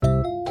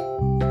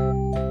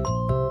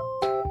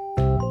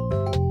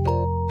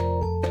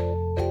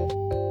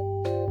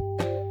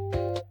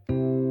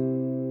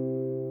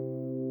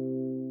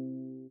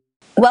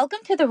Welcome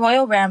to the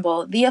Royal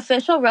Ramble, the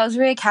official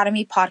Rosary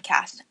Academy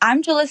podcast.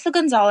 I'm Jalissa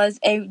Gonzalez,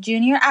 a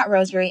junior at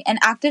Rosary, an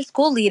active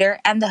school leader,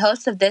 and the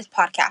host of this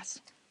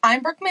podcast.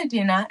 I'm Brooke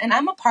Medina, and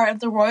I'm a part of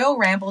the Royal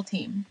Ramble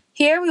team.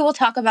 Here we will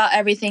talk about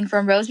everything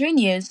from Rosary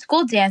news,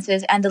 school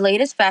dances, and the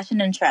latest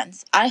fashion and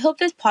trends. I hope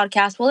this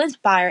podcast will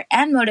inspire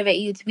and motivate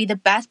you to be the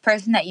best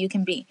person that you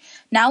can be.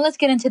 Now let's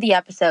get into the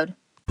episode.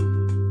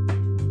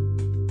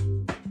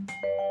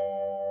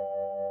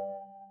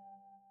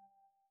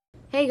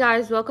 Hey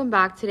guys, welcome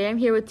back. Today I'm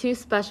here with two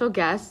special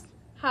guests.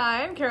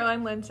 Hi, I'm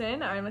Caroline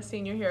Linton. I'm a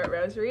senior here at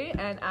Rosary,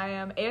 and I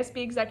am ASB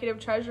Executive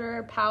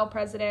Treasurer, PAL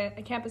President,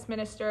 a Campus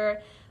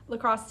Minister,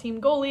 lacrosse team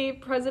goalie,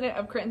 President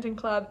of Crittenton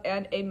Club,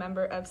 and a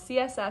member of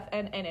CSF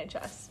and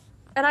NHS.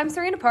 And I'm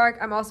Serena Park.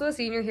 I'm also a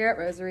senior here at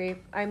Rosary.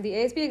 I'm the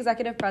ASB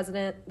Executive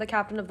President, the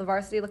captain of the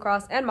varsity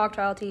lacrosse and mock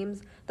trial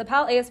teams, the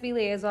PAL ASB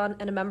Liaison,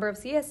 and a member of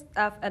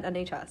CSF and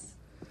NHS.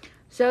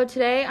 So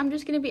today I'm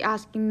just going to be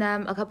asking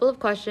them a couple of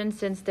questions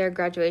since their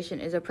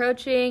graduation is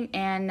approaching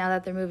and now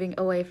that they're moving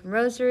away from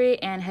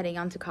Rosary and heading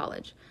on to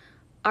college.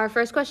 Our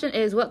first question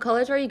is, what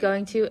college are you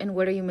going to and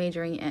what are you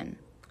majoring in?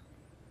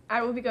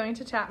 I will be going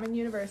to Chapman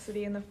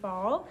University in the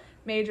fall,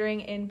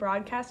 majoring in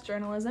broadcast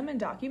journalism and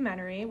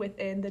documentary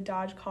within the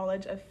Dodge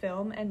College of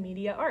Film and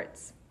Media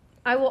Arts.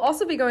 I will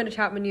also be going to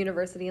Chapman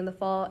University in the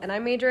fall, and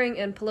I'm majoring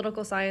in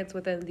political science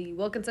within the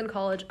Wilkinson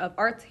College of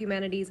Arts,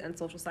 Humanities, and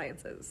Social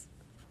Sciences.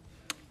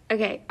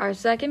 Okay, our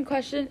second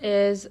question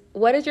is,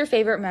 what is your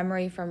favorite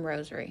memory from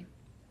Rosary?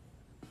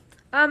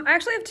 I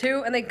actually have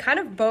two, and they kind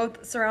of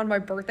both surround my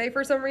birthday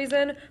for some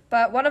reason,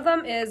 but one of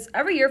them is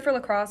every year for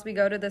lacrosse, we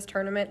go to this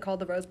tournament called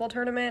the Rose Bowl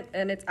Tournament,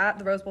 and it's at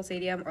the Rose Bowl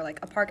Stadium or like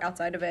a park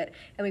outside of it,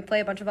 and we play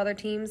a bunch of other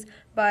teams.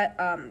 But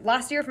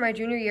last year for my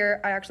junior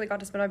year, I actually got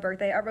to spend my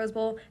birthday at Rose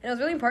Bowl, and it was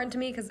really important to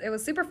me because it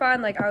was super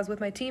fun. Like, I was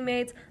with my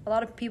teammates, a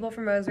lot of people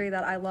from Rosary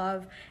that I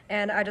love,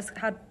 and I just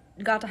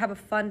got to have a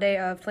fun day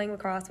of playing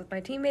lacrosse with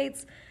my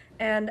teammates.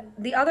 And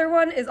the other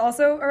one is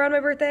also around my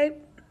birthday.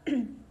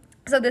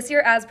 So this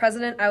year as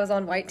president, I was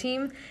on white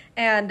team,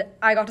 and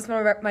I got to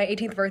spend my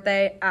 18th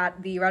birthday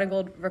at the Red and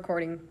Gold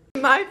recording.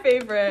 My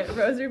favorite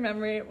Rosary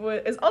memory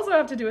is also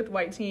have to do with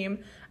white team.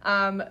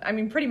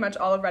 Pretty much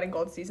all of Red and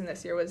Gold season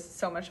this year was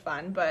so much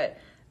fun, but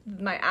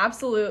my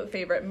absolute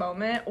favorite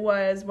moment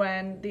was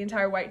when the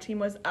entire white team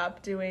was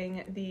up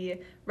doing the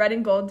Red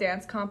and Gold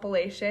dance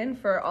compilation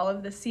for all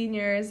of the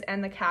seniors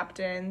and the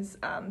captains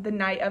the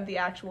night of the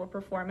actual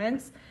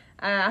performance.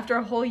 After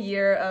a whole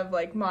year of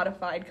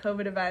modified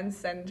COVID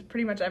events and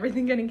pretty much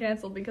everything getting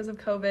canceled because of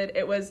COVID,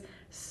 it was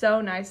so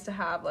nice to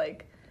have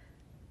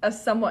a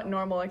somewhat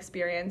normal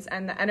experience,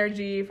 and the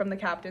energy from the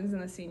captains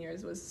and the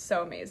seniors was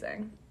so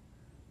amazing.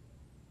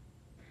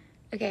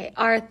 Okay,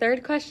 our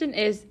third question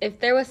is, if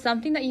there was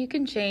something that you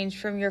can change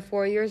from your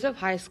 4 years of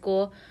high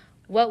school,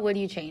 what would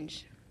you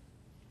change?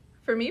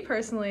 For me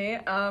personally,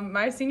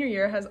 my senior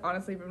year has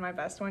honestly been my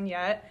best one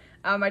yet.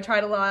 I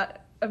tried a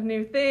lot of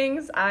new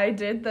things. I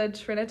did the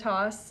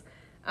Trinitas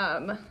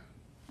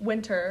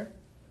winter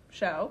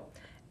show,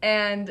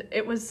 and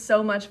it was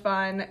so much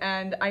fun,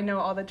 and I know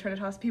all the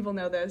Trinitas people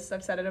know this.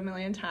 I've said it a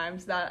million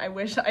times that I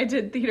wish I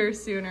did theater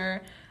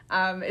sooner.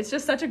 It's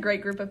just such a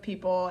great group of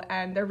people,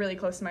 and they're really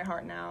close to my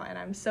heart now, and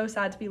I'm so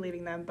sad to be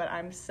leaving them, but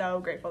I'm so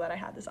grateful that I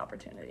had this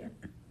opportunity.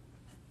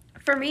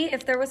 For me,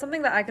 if there was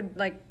something that I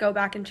could go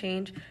back and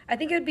change, I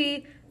think it would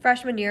be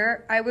freshman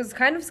year. I was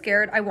kind of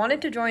scared. I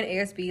wanted to join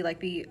ASB,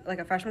 be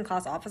a freshman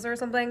class officer or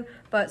something,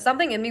 but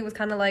something in me was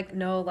kind of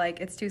no,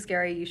 it's too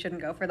scary. You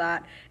shouldn't go for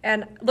that.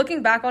 And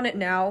looking back on it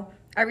now,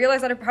 I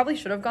realized that I probably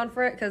should have gone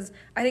for it, because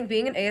I think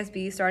being an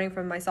ASB starting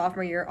from my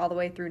sophomore year all the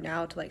way through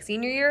now to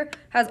senior year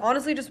has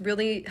honestly just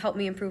really helped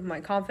me improve my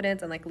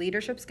confidence and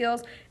leadership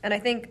skills. And I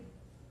think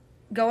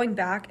going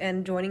back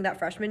and joining that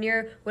freshman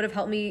year would have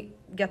helped me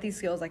get these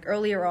skills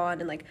earlier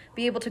on, and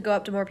be able to go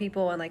up to more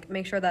people and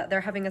make sure that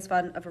they're having as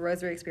fun of a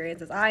Rosary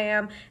experience as I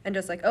am, and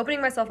just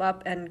opening myself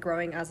up and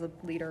growing as a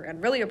leader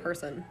and really a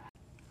person.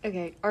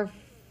 Okay, our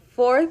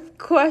fourth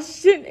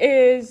question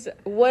is,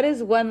 what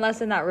is one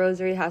lesson that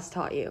Rosary has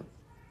taught you?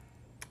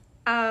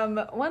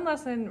 One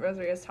lesson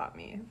Rosary has taught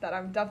me that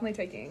I'm definitely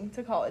taking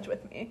to college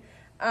with me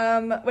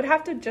would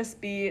have to just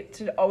be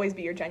to always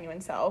be your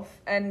genuine self.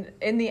 And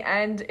in the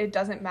end, it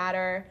doesn't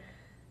matter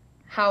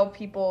how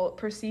people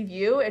perceive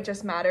you. It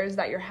just matters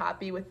that you're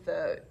happy with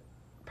the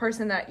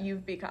person that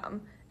you've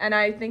become. And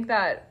I think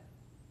that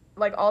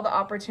all the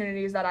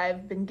opportunities that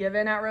I've been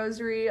given at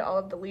Rosary, all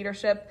of the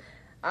leadership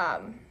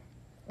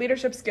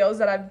skills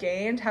that I've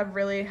gained have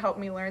really helped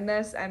me learn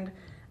this. And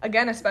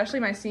again, especially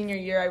my senior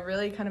year, I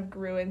really kind of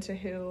grew into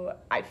who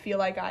I feel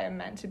like I am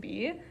meant to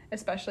be,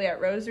 especially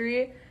at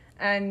Rosary.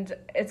 And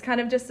it's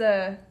kind of just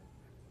I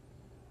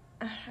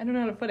don't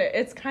know how to put it.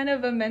 It's kind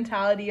of a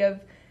mentality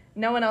of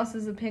no one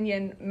else's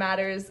opinion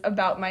matters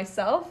about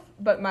myself,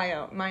 but mine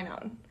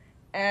own.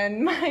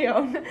 And my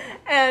own.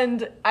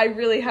 And I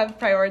really have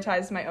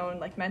prioritized my own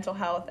mental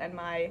health and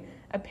my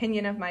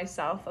opinion of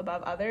myself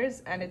above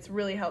others. And it's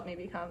really helped me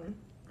become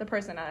the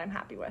person that I'm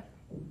happy with.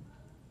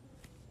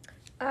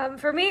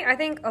 For me, I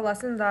think a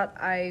lesson that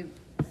I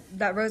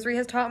that Rosary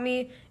has taught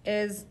me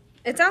is,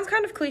 it sounds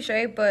kind of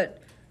cliche, but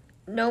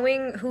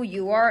knowing who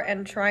you are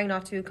and trying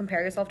not to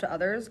compare yourself to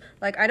others.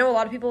 Like, I know a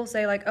lot of people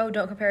say, like, oh,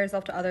 don't compare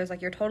yourself to others,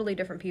 like, you're totally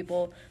different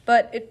people,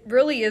 but it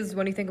really is,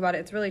 when you think about it,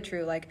 it's really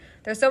true. Like,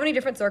 there's so many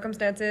different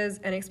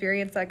circumstances and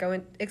experiences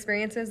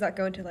that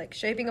go into, like,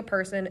 shaping a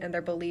person and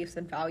their beliefs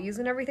and values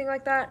and everything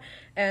like that.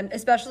 And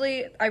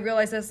especially, I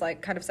realized this,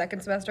 like, kind of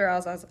second semester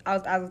as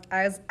I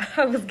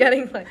was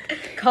getting, like,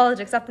 college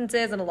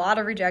acceptances and a lot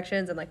of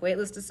rejections and, like,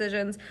 waitlist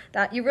decisions,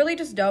 that you really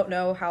just don't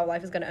know how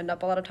life is going to end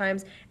up a lot of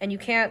times, and you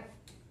can't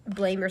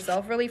blame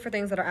yourself really for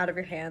things that are out of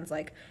your hands.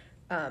 Like,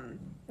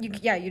 you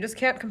just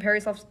can't compare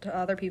yourself to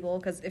other people,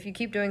 because if you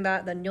keep doing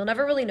that, then you'll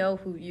never really know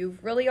who you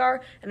really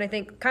are. And I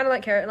think, kind of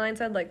like Caroline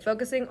said, like,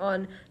 focusing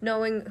on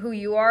knowing who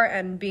you are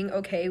and being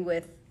okay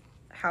with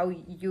how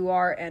you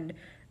are and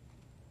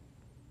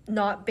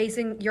not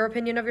basing your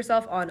opinion of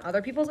yourself on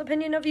other people's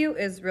opinion of you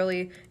is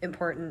really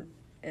important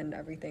in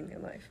everything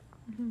in life.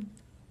 Mm-hmm.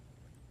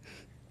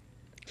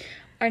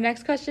 Our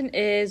next question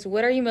is,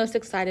 what are you most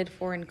excited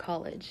for in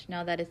college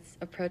now that it's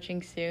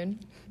approaching soon?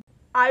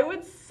 I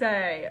would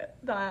say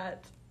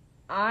that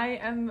I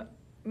am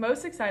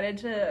most excited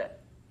to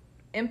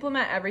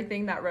implement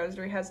everything that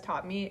Rosary has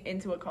taught me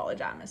into a college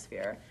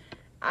atmosphere.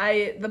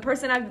 The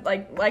person I've,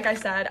 like I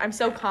said, I'm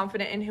so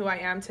confident in who I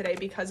am today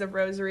because of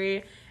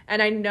Rosary,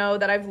 and I know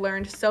that I've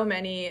learned so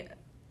many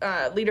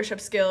leadership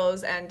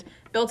skills and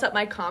built up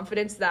my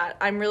confidence that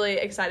I'm really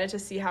excited to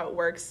see how it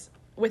works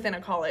within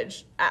a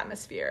college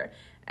atmosphere.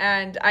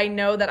 And I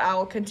know that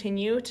I'll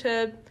continue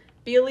to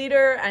be a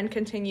leader and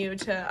continue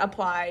to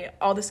apply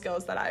all the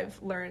skills that I've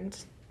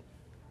learned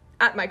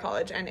at my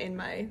college and in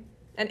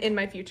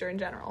my future in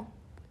general.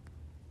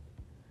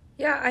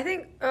 Yeah, I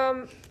think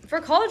for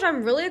college,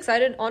 I'm really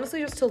excited, honestly,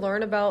 just to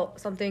learn about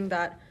something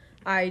that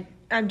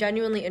I'm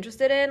genuinely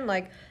interested in.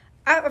 Like,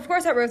 of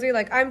course, at Rosary,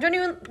 like, I'm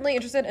genuinely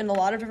interested in a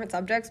lot of different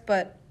subjects,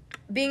 but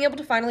being able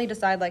to finally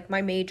decide, like,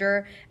 my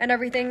major and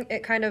everything,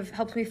 it kind of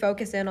helps me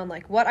focus in on,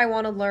 like, what I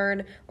want to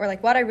learn or,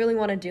 like, what I really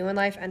want to do in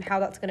life and how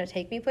that's going to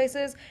take me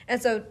places.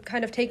 And so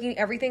kind of taking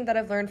everything that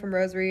I've learned from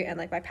Rosary and,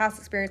 like, my past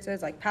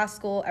experiences, like, past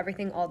school,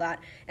 everything, all that,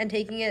 and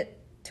taking it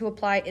to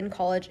apply in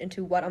college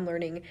into what I'm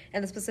learning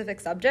in the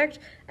specific subject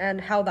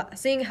and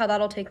seeing how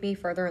that'll take me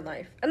further in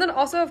life. And then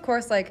also, of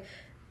course, like,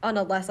 on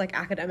a less, like,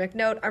 academic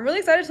note, I'm really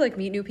excited to, like,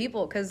 meet new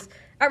people, because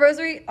at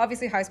Rosary,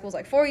 obviously high school is,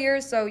 like, 4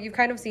 years, so you've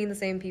kind of seen the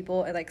same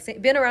people and, like,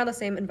 been around the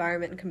same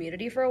environment and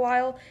community for a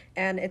while,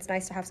 and it's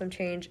nice to have some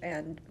change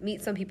and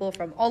meet some people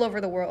from all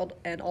over the world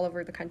and all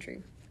over the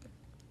country.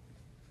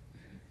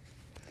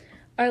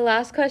 Our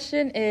last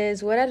question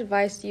is, what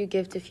advice do you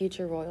give to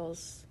future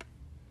Royals?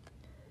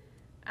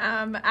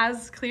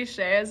 As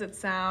cliche as it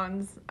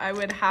sounds, I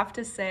would have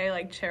to say,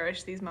 like,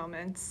 cherish these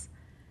moments.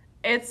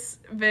 It's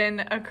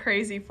been a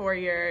crazy 4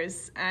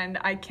 years, and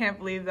I can't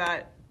believe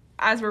that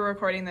as we're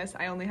recording this,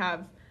 I only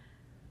have,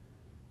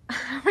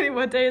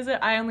 what day is it?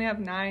 I only have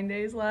 9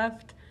 days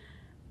left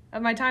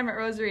of my time at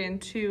Rosary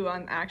and 2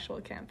 on actual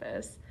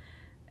campus.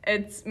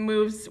 It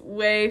moves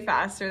way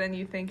faster than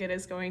you think it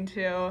is going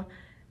to,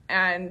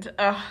 and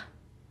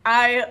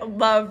I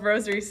love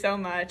Rosary so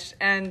much,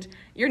 and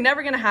you're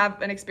never going to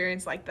have an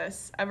experience like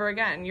this ever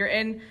again. You're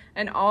in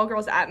an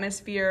all-girls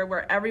atmosphere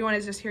where everyone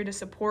is just here to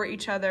support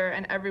each other,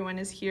 and everyone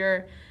is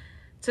here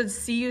to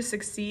see you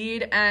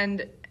succeed,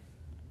 and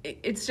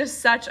it's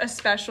just such a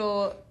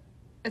special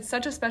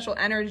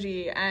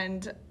energy,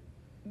 and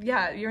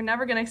yeah, you're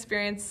never going to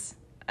experience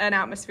an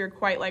atmosphere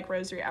quite like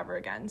Rosary ever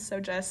again. So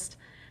just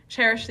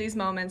cherish these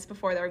moments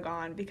before they're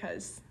gone,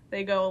 because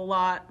they go a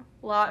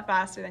lot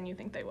faster than you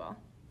think they will.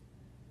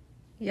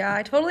 Yeah,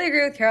 I totally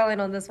agree with Caroline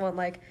on this one.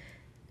 Like,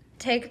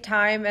 take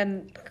time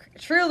and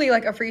truly,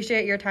 like,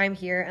 appreciate your time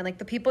here and, like,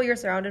 the people you're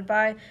surrounded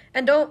by.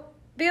 And don't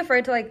be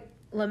afraid to, like,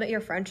 limit your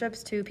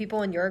friendships to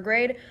people in your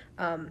grade.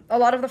 A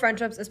lot of the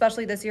friendships,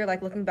 especially this year,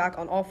 like, looking back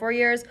on all 4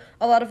 years,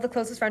 a lot of the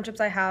closest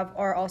friendships I have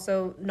are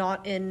also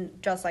not in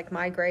just, like,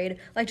 my grade.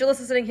 Like,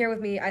 Jalissa sitting here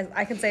with me,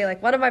 I can say,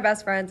 like, one of my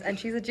best friends, and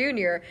she's a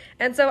junior.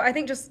 And so I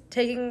think just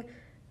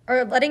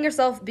letting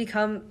yourself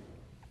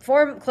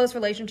form close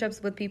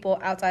relationships with people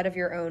outside of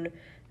your own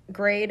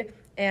grade,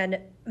 and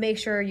make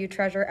sure you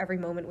treasure every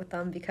moment with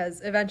them,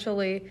 because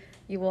eventually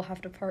you will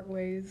have to part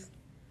ways.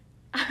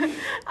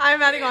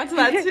 I'm adding on to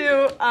that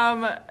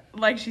too.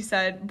 Like she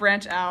said,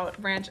 branch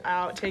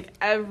out, take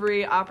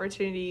every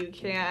opportunity you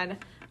can,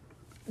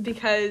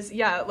 because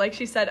yeah, like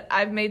she said,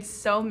 I've made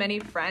so many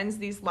friends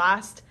these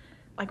last,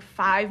 like,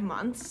 5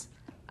 months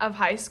of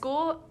high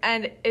school,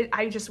 and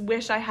I just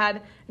wish I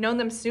had known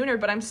them sooner,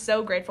 but I'm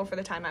so grateful for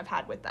the time I've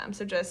had with them.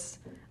 So just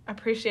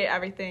appreciate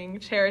everything,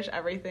 cherish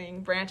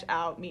everything, branch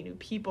out, meet new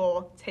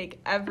people, take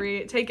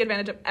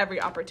advantage of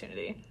every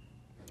opportunity.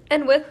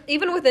 And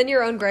even within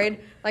your own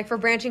grade, like, for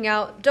branching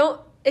out,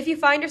 if you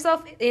find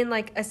yourself in,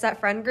 like, a set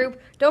friend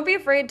group, don't be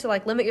afraid to,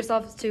 like, limit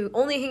yourself to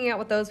only hanging out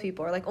with those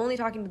people or, like, only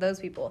talking to those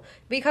people.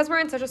 Because we're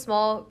in such a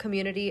small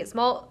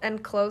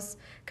and close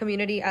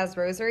community as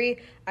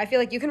Rosary, I feel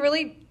like you can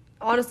really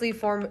honestly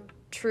form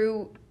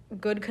true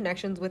good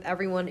connections with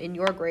everyone in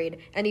your grade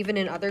and even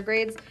in other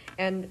grades,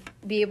 and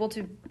be able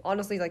to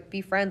honestly like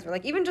be friends or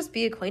like even just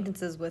be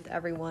acquaintances with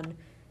everyone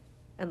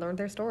and learn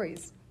their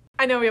stories.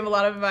 I know we have a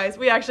lot of advice.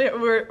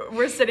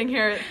 We're sitting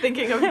here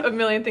thinking of a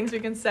million things we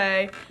can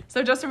say.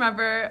 So just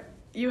remember,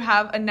 you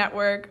have a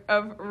network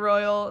of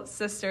royal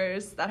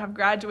sisters that have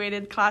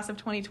graduated. Class of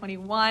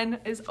 2021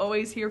 is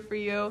always here for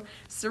you.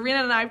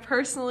 Serena and I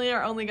personally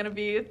are only going to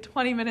be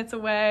 20 minutes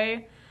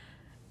away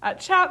at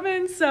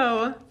Chapman,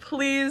 so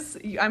please,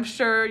 I'm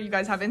sure you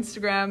guys have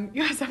Instagram,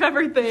 you guys have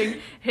everything,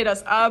 hit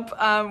us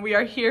up. We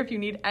are here if you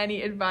need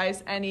any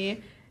advice,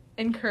 any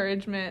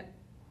encouragement.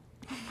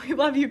 We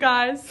love you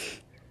guys.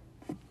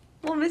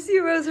 We'll miss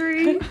you,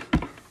 Rosary.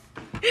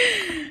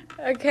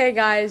 Okay,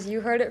 guys,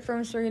 you heard it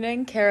from Serena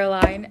and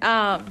Caroline.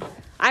 I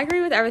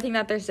agree with everything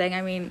that they're saying.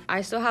 I mean,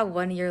 I still have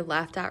 1 year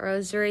left at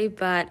Rosary,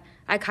 but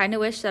I kind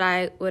of wish that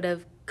I would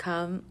have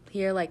come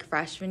here like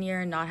freshman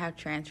year and not have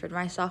transferred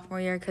my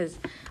sophomore year, because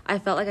I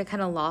felt like I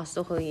kind of lost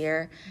the whole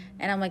year,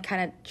 and I'm like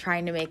kind of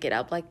trying to make it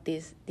up like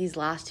these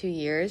last 2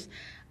 years.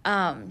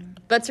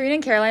 But Serena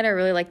and Caroline are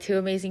really like two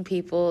amazing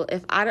people.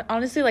 If I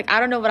honestly, like, I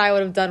don't know what I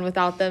would have done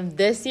without them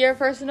this year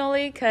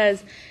personally,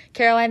 because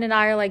Caroline and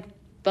I are like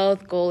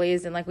both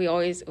goalies, and like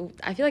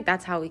I feel like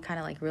that's how we kind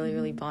of like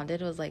really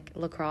bonded, was like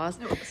lacrosse.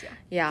 It was,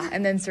 yeah.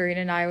 And then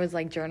Serena and I was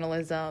like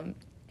journalism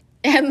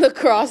and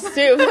lacrosse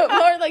too, but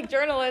more like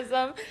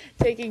journalism,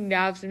 taking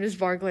naps in Miss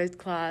Barclay's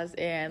class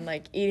and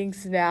like eating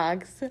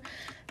snacks.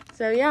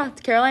 So yeah,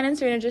 Caroline and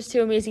Serena are just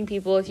two amazing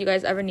people. If you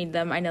guys ever need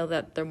them, I know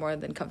that they're more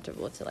than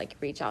comfortable to like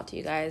reach out to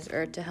you guys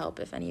or to help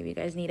if any of you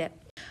guys need it.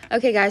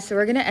 Okay, guys, so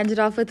we're going to end it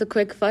off with a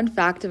quick fun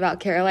fact about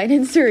Caroline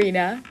and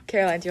Serena.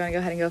 Caroline, do you want to go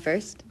ahead and go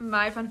first?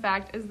 My fun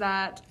fact is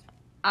that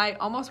I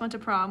almost went to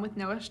prom with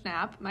Noah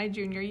Schnapp my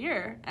junior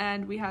year,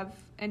 and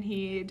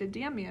he did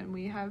DM me, and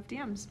we have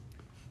DMs.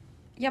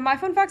 Yeah, my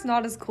fun fact's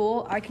not as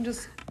cool. I can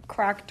just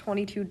crack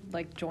 22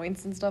 like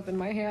joints and stuff in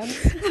my hands.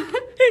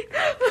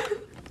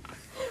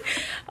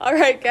 All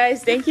right,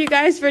 guys, thank you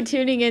guys for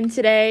tuning in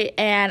today,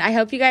 and I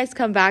hope you guys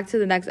come back to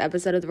the next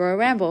episode of the Royal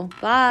Ramble.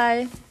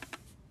 Bye.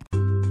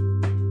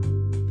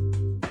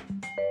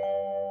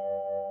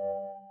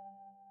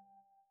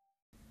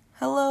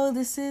 Hello,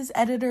 this is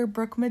editor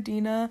Brooke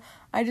Medina.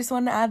 I just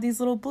want to add these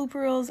little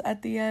blooper reels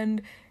at the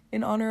end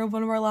in honor of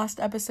one of our last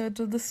episodes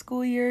of the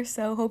school year,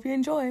 so hope you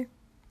enjoy.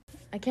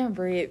 I can't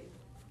breathe.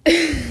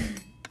 You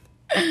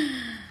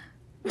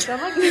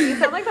sound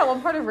like that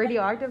one part of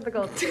Radioactive that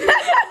goes. Just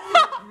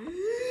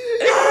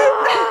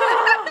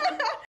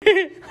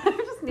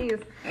sneeze.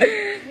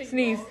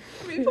 Sneeze.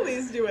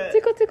 Please do it.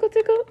 Tickle, tickle,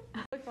 tickle.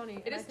 It's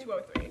funny. It is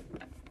 2:03.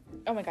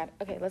 Oh my god.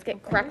 Okay, let's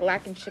get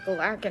crack-lackin',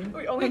 chickle-lackin'.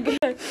 We only get.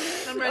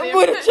 I'm ready. I'm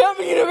going to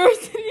Chapman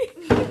University.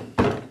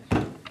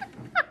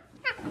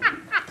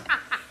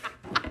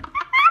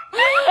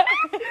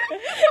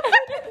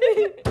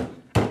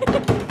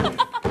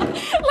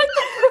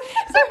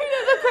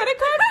 The credit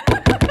card?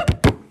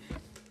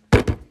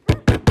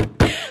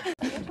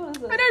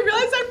 And I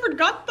realized I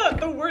forgot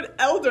the word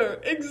elder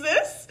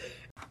exists.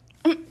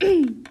 I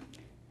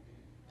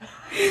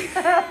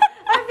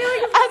feel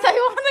like As I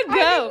want to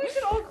go. we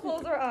should all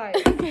close our eyes.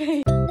 Okay.